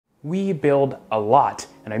We build a lot,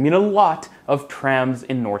 and I mean a lot, of trams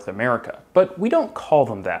in North America, but we don't call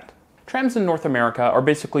them that. Trams in North America are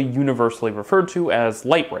basically universally referred to as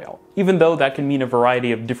light rail, even though that can mean a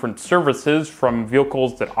variety of different services, from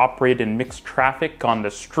vehicles that operate in mixed traffic on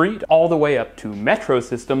the street all the way up to metro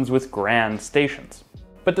systems with grand stations.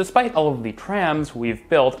 But despite all of the trams we've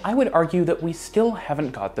built, I would argue that we still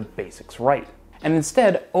haven't got the basics right. And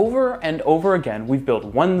instead, over and over again, we've built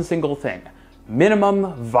one single thing: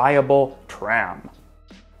 minimum viable tram.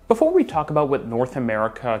 Before we talk about what North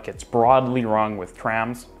America gets broadly wrong with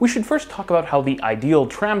trams, we should first talk about how the ideal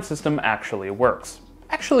tram system actually works.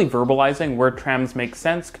 Actually verbalizing where trams make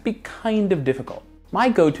sense can be kind of difficult. My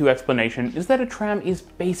go-to explanation is that a tram is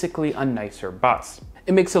basically a nicer bus.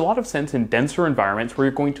 It makes a lot of sense in denser environments where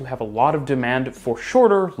you're going to have a lot of demand for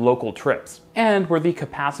shorter local trips, and where the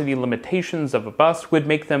capacity limitations of a bus would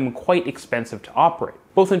make them quite expensive to operate,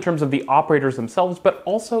 both in terms of the operators themselves, but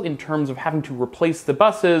also in terms of having to replace the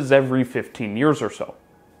buses every 15 years or so.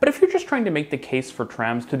 But if you're just trying to make the case for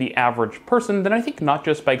trams to the average person, then I think Not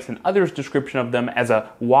Just Bikes and Others' description of them as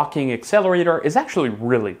a walking accelerator is actually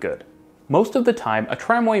really good. Most of the time, a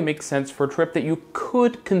tramway makes sense for a trip that you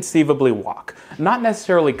could conceivably walk. Not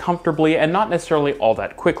necessarily comfortably and not necessarily all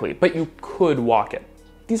that quickly, but you could walk it.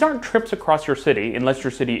 These aren't trips across your city, unless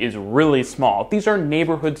your city is really small. These are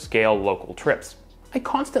neighborhood-scale local trips. I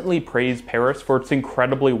constantly praise Paris for its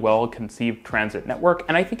incredibly well-conceived transit network,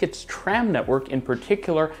 and I think its tram network in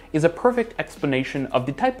particular is a perfect explanation of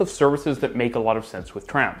the type of services that make a lot of sense with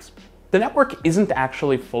trams. The network isn't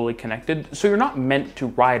actually fully connected, so you're not meant to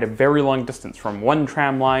ride a very long distance from one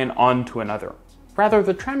tram line onto another. Rather,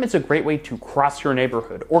 the tram is a great way to cross your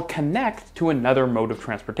neighborhood or connect to another mode of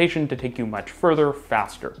transportation to take you much further,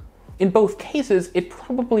 faster. In both cases, it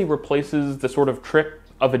probably replaces the sort of trip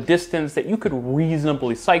of a distance that you could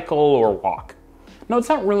reasonably cycle or walk. Now, it's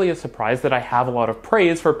not really a surprise that I have a lot of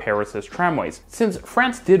praise for Paris's tramways, since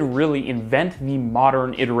France did really invent the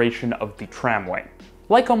modern iteration of the tramway.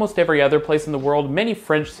 Like almost every other place in the world, many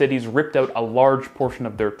French cities ripped out a large portion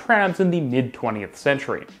of their trams in the mid-20th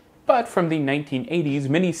century. But from the 1980s,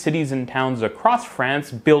 many cities and towns across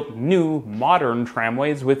France built new, modern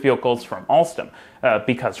tramways with vehicles from Alstom,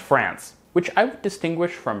 because France, which I would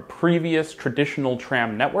distinguish from previous traditional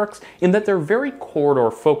tram networks in that they're very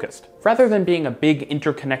corridor-focused, rather than being a big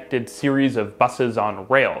interconnected series of buses on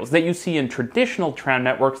rails that you see in traditional tram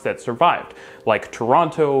networks that survived, like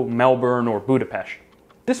Toronto, Melbourne, or Budapest.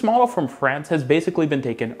 This model from France has basically been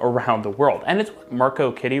taken around the world, and it's what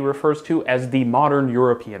Marco Kitty refers to as the modern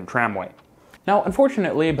European tramway. Now,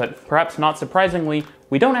 unfortunately, but perhaps not surprisingly,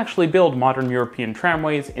 we don't actually build modern European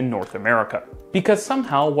tramways in North America. Because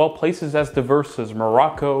somehow, while places as diverse as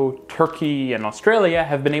Morocco, Turkey, and Australia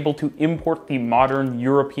have been able to import the modern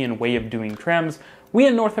European way of doing trams, we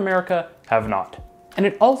in North America have not. And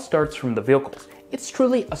it all starts from the vehicles. It's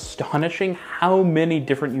truly astonishing how many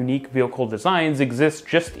different unique vehicle designs exist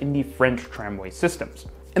just in the French tramway systems.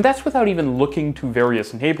 And that's without even looking to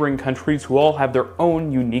various neighboring countries who all have their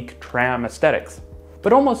own unique tram aesthetics.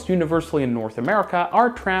 But almost universally in North America, our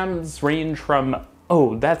trams range from,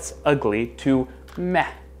 oh, that's ugly, to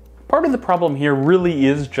meh. Part of the problem here really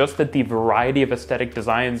is just that the variety of aesthetic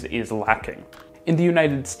designs is lacking. In the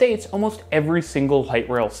United States, almost every single light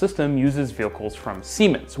rail system uses vehicles from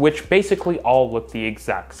Siemens, which basically all look the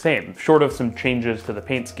exact same, short of some changes to the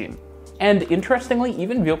paint scheme. And interestingly,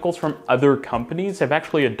 even vehicles from other companies have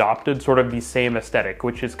actually adopted sort of the same aesthetic,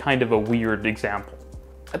 which is kind of a weird example.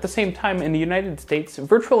 At the same time, in the United States,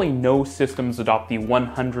 virtually no systems adopt the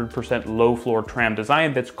 100% low-floor tram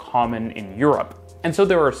design that's common in Europe. And so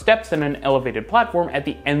there are steps and an elevated platform at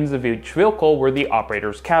the ends of each vehicle where the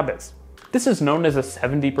operator's cab is. This is known as a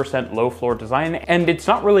 70% low-floor design, and it's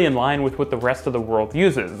not really in line with what the rest of the world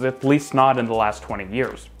uses, at least not in the last 20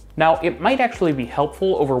 years. Now, it might actually be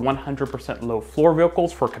helpful over 100% low-floor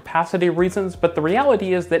vehicles for capacity reasons, but the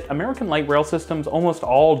reality is that American light rail systems almost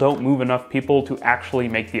all don't move enough people to actually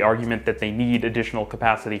make the argument that they need additional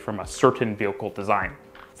capacity from a certain vehicle design.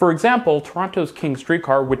 For example, Toronto's King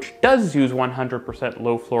Streetcar, which does use 100%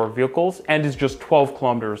 low-floor vehicles and is just 12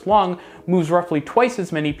 kilometers long, moves roughly twice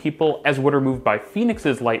as many people as what are moved by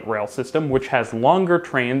Phoenix's light rail system, which has longer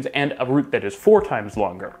trains and a route that is 4 times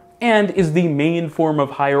longer, and is the main form of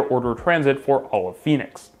higher-order transit for all of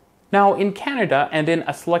Phoenix. Now, in Canada and in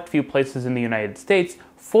a select few places in the United States,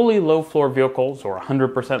 fully low-floor vehicles, or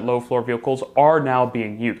 100% low-floor vehicles, are now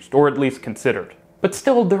being used, or at least considered. But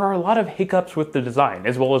still, there are a lot of hiccups with the design,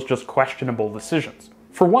 as well as just questionable decisions.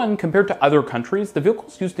 For one, compared to other countries, the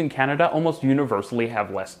vehicles used in Canada almost universally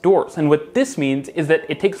have less doors, and what this means is that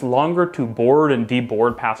it takes longer to board and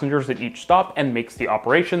deboard passengers at each stop and makes the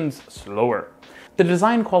operations slower. The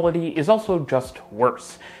design quality is also just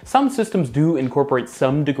worse. Some systems do incorporate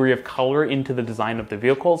some degree of color into the design of the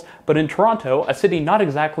vehicles, but in Toronto, a city not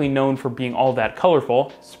exactly known for being all that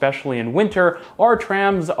colorful, especially in winter, our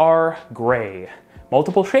trams are gray.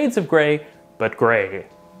 Multiple shades of gray, but gray.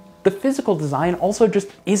 The physical design also just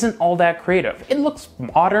isn't all that creative. It looks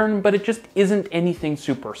modern, but it just isn't anything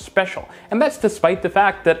super special. And that's despite the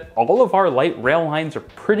fact that all of our light rail lines are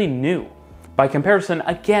pretty new. By comparison,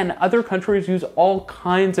 again, other countries use all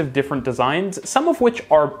kinds of different designs, some of which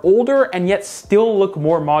are older and yet still look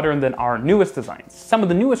more modern than our newest designs. Some of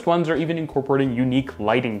the newest ones are even incorporating unique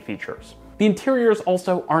lighting features. The interiors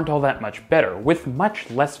also aren't all that much better, with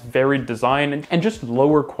much less varied design and just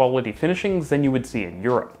lower quality finishings than you would see in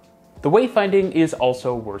Europe. The wayfinding is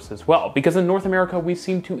also worse as well, because in North America we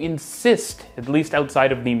seem to insist, at least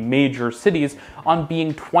outside of the major cities, on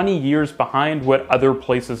being 20 years behind what other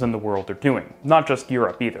places in the world are doing, not just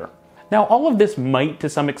Europe either. Now, all of this might to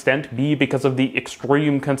some extent be because of the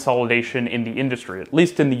extreme consolidation in the industry, at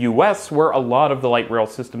least in the US, where a lot of the light rail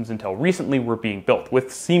systems until recently were being built,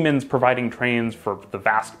 with Siemens providing trains for the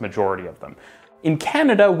vast majority of them. In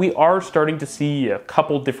Canada, we are starting to see a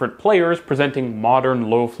couple different players presenting modern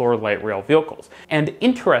low-floor light rail vehicles. And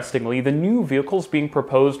interestingly, the new vehicles being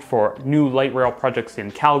proposed for new light rail projects in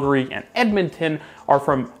Calgary and Edmonton are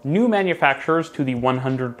from new manufacturers to the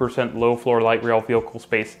 100% low-floor light rail vehicle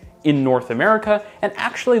space in North America and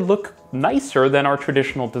actually look nicer than our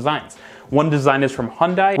traditional designs. One design is from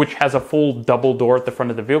Hyundai, which has a full double door at the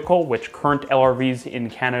front of the vehicle, which current LRVs in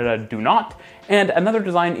Canada do not. And another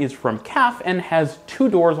design is from CAF and has 2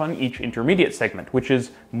 doors on each intermediate segment, which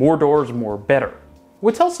is more doors, more better.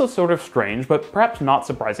 What's also sort of strange, but perhaps not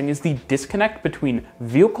surprising, is the disconnect between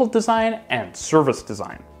vehicle design and service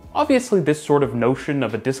design. Obviously, this sort of notion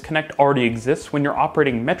of a disconnect already exists when you're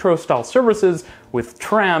operating metro-style services with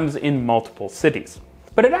trams in multiple cities.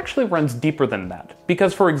 But it actually runs deeper than that,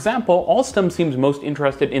 because for example, Alstom seems most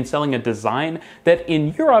interested in selling a design that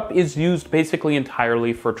in Europe is used basically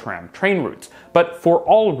entirely for tram train routes, but for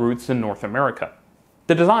all routes in North America.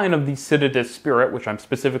 The design of the Citadis Spirit, which I'm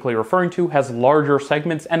specifically referring to, has larger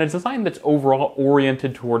segments and a design that's overall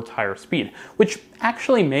oriented towards higher speed, which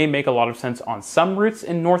actually may make a lot of sense on some routes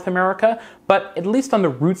in North America, but at least on the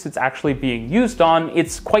routes it's actually being used on,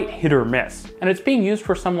 it's quite hit or miss. And it's being used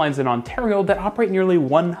for some lines in Ontario that operate nearly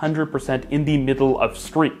 100% in the middle of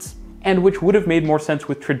streets, and which would have made more sense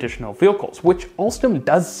with traditional vehicles, which Alstom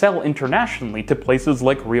does sell internationally to places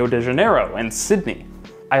like Rio de Janeiro and Sydney.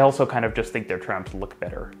 I also kind of just think their trams look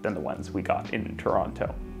better than the ones we got in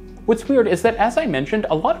Toronto. What's weird is that, as I mentioned,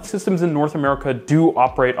 a lot of systems in North America do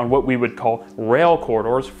operate on what we would call rail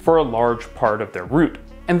corridors for a large part of their route,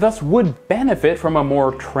 and thus would benefit from a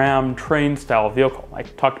more tram train style vehicle. I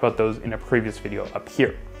talked about those in a previous video up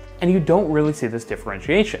here. And you don't really see this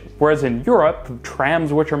differentiation. Whereas in Europe,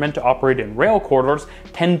 trams which are meant to operate in rail corridors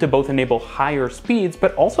tend to both enable higher speeds,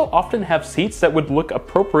 but also often have seats that would look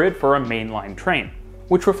appropriate for a mainline train,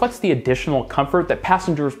 which reflects the additional comfort that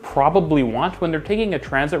passengers probably want when they're taking a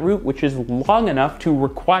transit route which is long enough to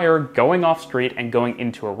require going off street and going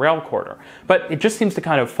into a rail corridor. But it just seems to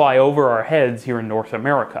kind of fly over our heads here in North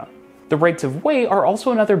America. The rights of way are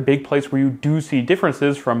also another big place where you do see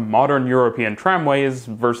differences from modern European tramways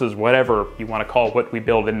versus whatever you want to call what we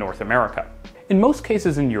build in North America. In most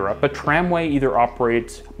cases in Europe, a tramway either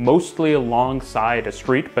operates mostly alongside a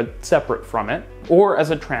street but separate from it, or as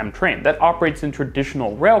a tram train that operates in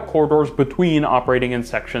traditional rail corridors between operating in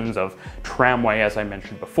sections of tramway, as I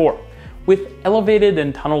mentioned before, with elevated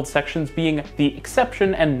and tunneled sections being the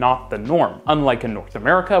exception and not the norm, unlike in North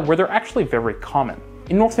America where they're actually very common.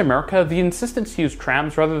 In North America, the insistence to use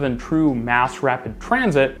trams rather than true mass rapid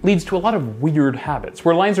transit leads to a lot of weird habits,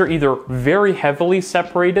 where lines are either very heavily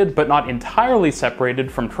separated but not entirely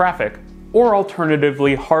separated from traffic, or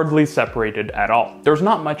alternatively hardly separated at all. There's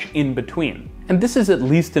not much in between. And this is at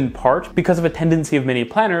least in part because of a tendency of many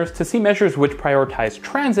planners to see measures which prioritize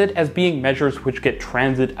transit as being measures which get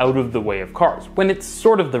transit out of the way of cars, when it's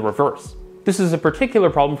sort of the reverse. This is a particular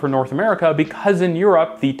problem for North America because in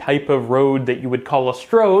Europe, the type of road that you would call a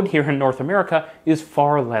stroad here in North America is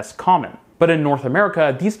far less common. But in North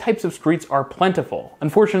America, these types of streets are plentiful,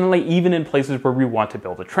 unfortunately even in places where we want to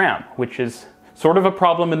build a tram, which is sort of a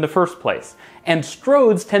problem in the first place. And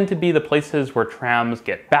stroads tend to be the places where trams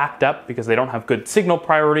get backed up because they don't have good signal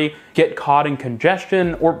priority, get caught in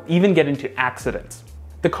congestion, or even get into accidents.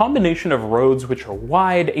 The combination of roads which are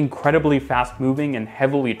wide, incredibly fast-moving, and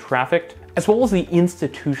heavily trafficked as well as the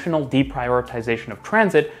institutional deprioritization of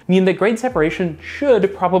transit, mean that grade separation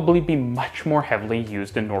should probably be much more heavily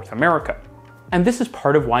used in North America. And this is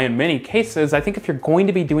part of why in many cases, I think if you're going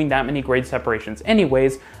to be doing that many grade separations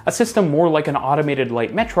anyways, a system more like an automated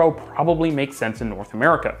light metro probably makes sense in North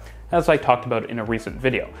America, as I talked about in a recent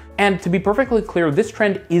video. And to be perfectly clear, this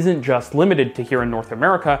trend isn't just limited to here in North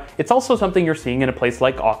America, it's also something you're seeing in a place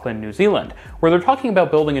like Auckland, New Zealand, where they're talking about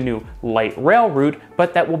building a new light rail route,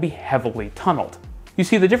 but that will be heavily tunneled. You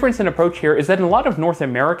see, the difference in approach here is that in a lot of North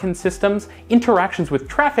American systems, interactions with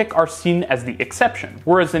traffic are seen as the exception,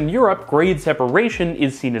 whereas in Europe, grade separation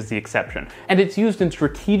is seen as the exception, and it's used in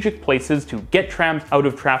strategic places to get trams out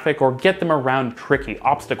of traffic or get them around tricky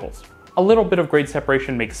obstacles. A little bit of grade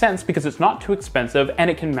separation makes sense because it's not too expensive and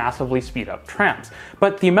it can massively speed up trams.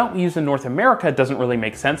 But the amount we use in North America doesn't really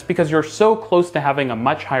make sense because you're so close to having a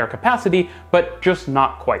much higher capacity, but just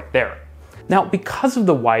not quite there. Now, because of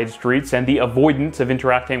the wide streets and the avoidance of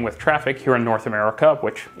interacting with traffic here in North America,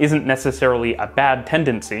 which isn't necessarily a bad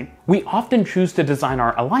tendency, we often choose to design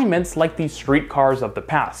our alignments like the streetcars of the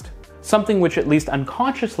past. Something which at least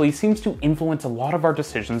unconsciously seems to influence a lot of our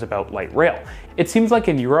decisions about light rail. It seems like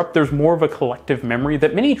in Europe there's more of a collective memory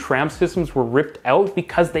that many tram systems were ripped out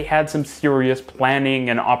because they had some serious planning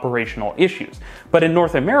and operational issues. But in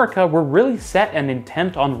North America, we're really set and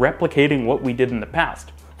intent on replicating what we did in the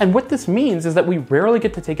past. And what this means is that we rarely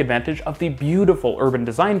get to take advantage of the beautiful urban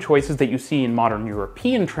design choices that you see in modern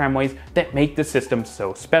European tramways that make the system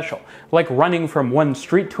so special, like running from one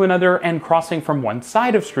street to another and crossing from one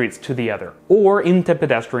side of streets to the other, or into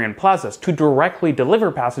pedestrian plazas to directly deliver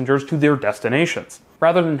passengers to their destinations,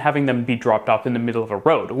 rather than having them be dropped off in the middle of a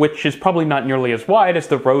road, which is probably not nearly as wide as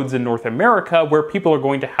the roads in North America, where people are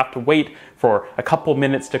going to have to wait for a couple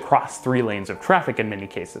minutes to cross 3 lanes of traffic in many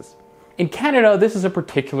cases. In Canada, this is a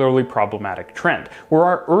particularly problematic trend, where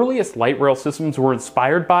our earliest light rail systems were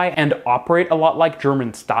inspired by and operate a lot like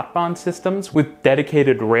German Stadtbahn systems, with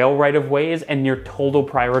dedicated rail right-of-ways and near total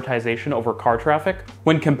prioritization over car traffic,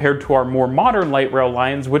 when compared to our more modern light rail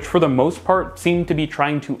lines, which for the most part seem to be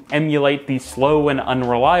trying to emulate the slow and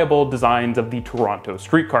unreliable designs of the Toronto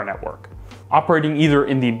streetcar network, operating either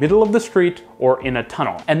in the middle of the street or in a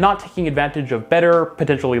tunnel, and not taking advantage of better,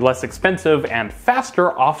 potentially less expensive, and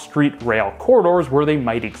faster off-street rail corridors where they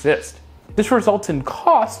might exist. This results in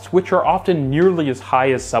costs which are often nearly as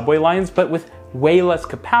high as subway lines, but with way less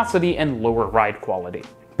capacity and lower ride quality.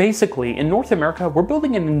 Basically, in North America, we're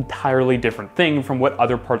building an entirely different thing from what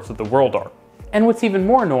other parts of the world are. And what's even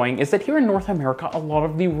more annoying is that here in North America, a lot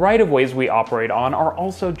of the right-of-ways we operate on are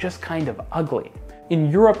also just kind of ugly. In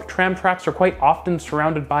Europe, tram tracks are quite often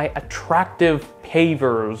surrounded by attractive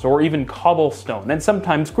pavers or even cobblestone, and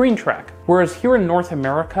sometimes green track. Whereas here in North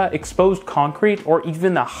America, exposed concrete or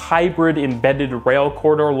even a hybrid embedded rail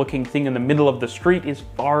corridor looking thing in the middle of the street is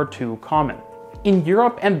far too common. In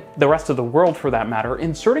Europe, and the rest of the world for that matter,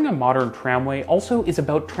 inserting a modern tramway also is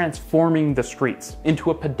about transforming the streets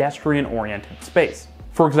into a pedestrian-oriented space.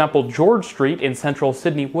 For example, George Street in central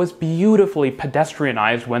Sydney was beautifully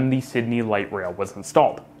pedestrianized when the Sydney Light Rail was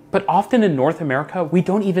installed. But often in North America, we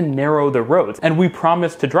don't even narrow the roads, and we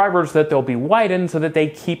promise to drivers that they'll be widened so that they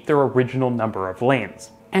keep their original number of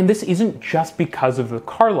lanes. And this isn't just because of the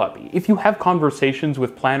car lobby. If you have conversations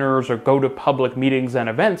with planners or go to public meetings and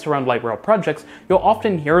events around light rail projects, you'll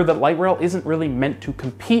often hear that light rail isn't really meant to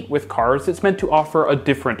compete with cars, it's meant to offer a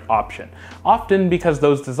different option. Often because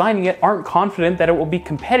those designing it aren't confident that it will be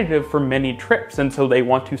competitive for many trips, and so they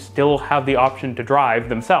want to still have the option to drive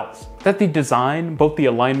themselves. That the design, both the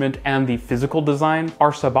alignment and the physical design,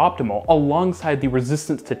 are suboptimal alongside the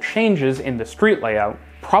resistance to changes in the street layout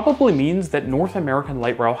probably means that North American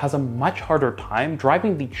light rail has a much harder time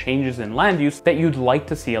driving the changes in land use that you'd like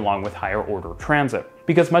to see along with higher order transit.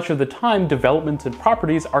 Because much of the time, developments and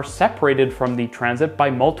properties are separated from the transit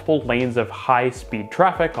by multiple lanes of high-speed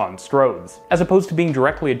traffic on stroads, as opposed to being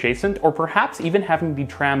directly adjacent or perhaps even having the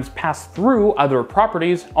trams pass through other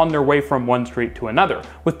properties on their way from one street to another,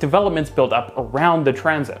 with developments built up around the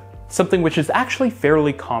transit, something which is actually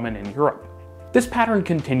fairly common in Europe. This pattern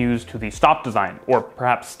continues to the stop design, or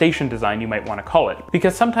perhaps station design you might want to call it,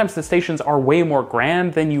 because sometimes the stations are way more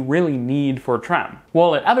grand than you really need for a tram,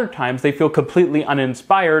 while at other times they feel completely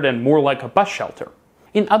uninspired and more like a bus shelter.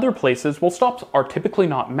 In other places, while stops are typically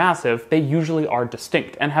not massive, they usually are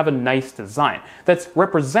distinct and have a nice design that's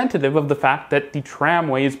representative of the fact that the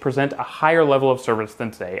tramways present a higher level of service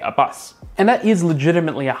than, say, a bus. And that is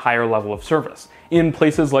legitimately a higher level of service. In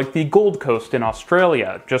places like the Gold Coast in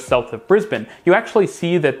Australia, just south of Brisbane, you actually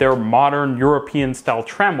see that their modern European-style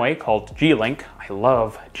tramway called G-Link, I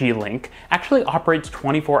love G-Link, actually operates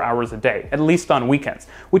 24 hours a day, at least on weekends,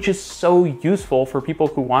 which is so useful for people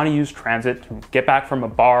who want to use transit to get back from a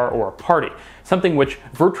bar or a party, something which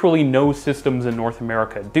virtually no systems in North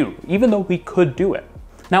America do, even though we could do it.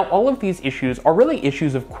 Now, all of these issues are really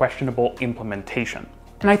issues of questionable implementation.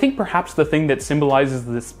 And I think perhaps the thing that symbolizes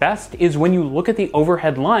this best is when you look at the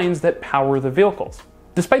overhead lines that power the vehicles.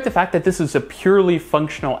 Despite the fact that this is a purely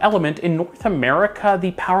functional element, in North America,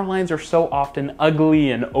 the power lines are so often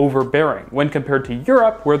ugly and overbearing when compared to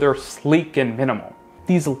Europe, where they're sleek and minimal.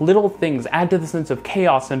 These little things add to the sense of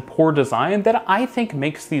chaos and poor design that I think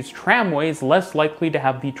makes these tramways less likely to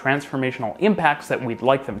have the transformational impacts that we'd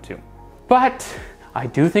like them to. But I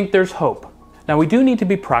do think there's hope. Now, we do need to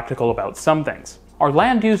be practical about some things. Our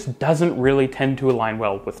land use doesn't really tend to align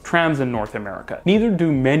well with trams in North America. Neither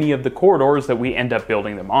do many of the corridors that we end up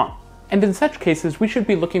building them on. And in such cases, we should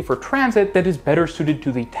be looking for transit that is better suited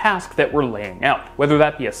to the task that we're laying out, whether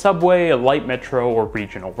that be a subway, a light metro, or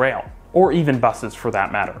regional rail, or even buses for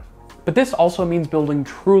that matter. But this also means building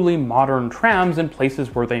truly modern trams in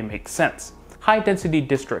places where they make sense. High-density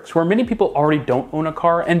districts where many people already don't own a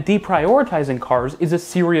car, and deprioritizing cars is a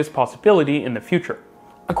serious possibility in the future.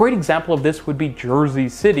 A great example of this would be Jersey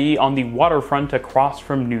City on the waterfront across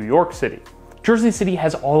from New York City. Jersey City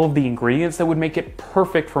has all of the ingredients that would make it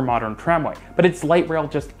perfect for modern tramway, but its light rail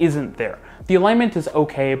just isn't there. The alignment is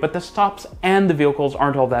okay, but the stops and the vehicles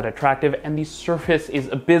aren't all that attractive, and the surface is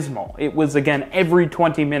abysmal. It was, again, every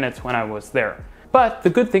 20 minutes when I was there. But the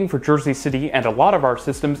good thing for Jersey City and a lot of our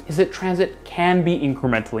systems is that transit can be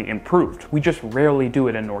incrementally improved. We just rarely do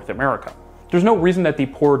it in North America. There's no reason that the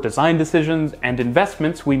poor design decisions and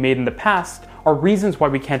investments we made in the past are reasons why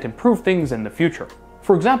we can't improve things in the future.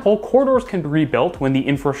 For example, corridors can be rebuilt when the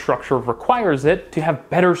infrastructure requires it to have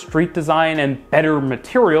better street design and better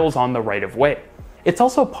materials on the right-of-way. It's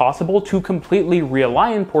also possible to completely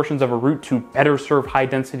realign portions of a route to better serve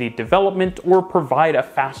high-density development or provide a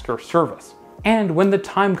faster service. And when the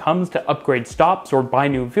time comes to upgrade stops or buy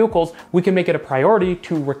new vehicles, we can make it a priority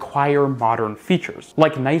to require modern features,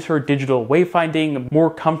 like nicer digital wayfinding,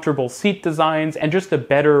 more comfortable seat designs, and just a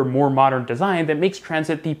better, more modern design that makes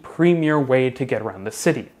transit the premier way to get around the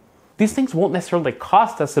city. These things won't necessarily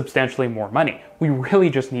cost us substantially more money. We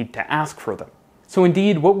really just need to ask for them. So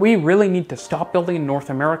indeed, what we really need to stop building in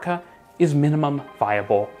North America is minimum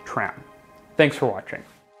viable tram. Thanks for watching.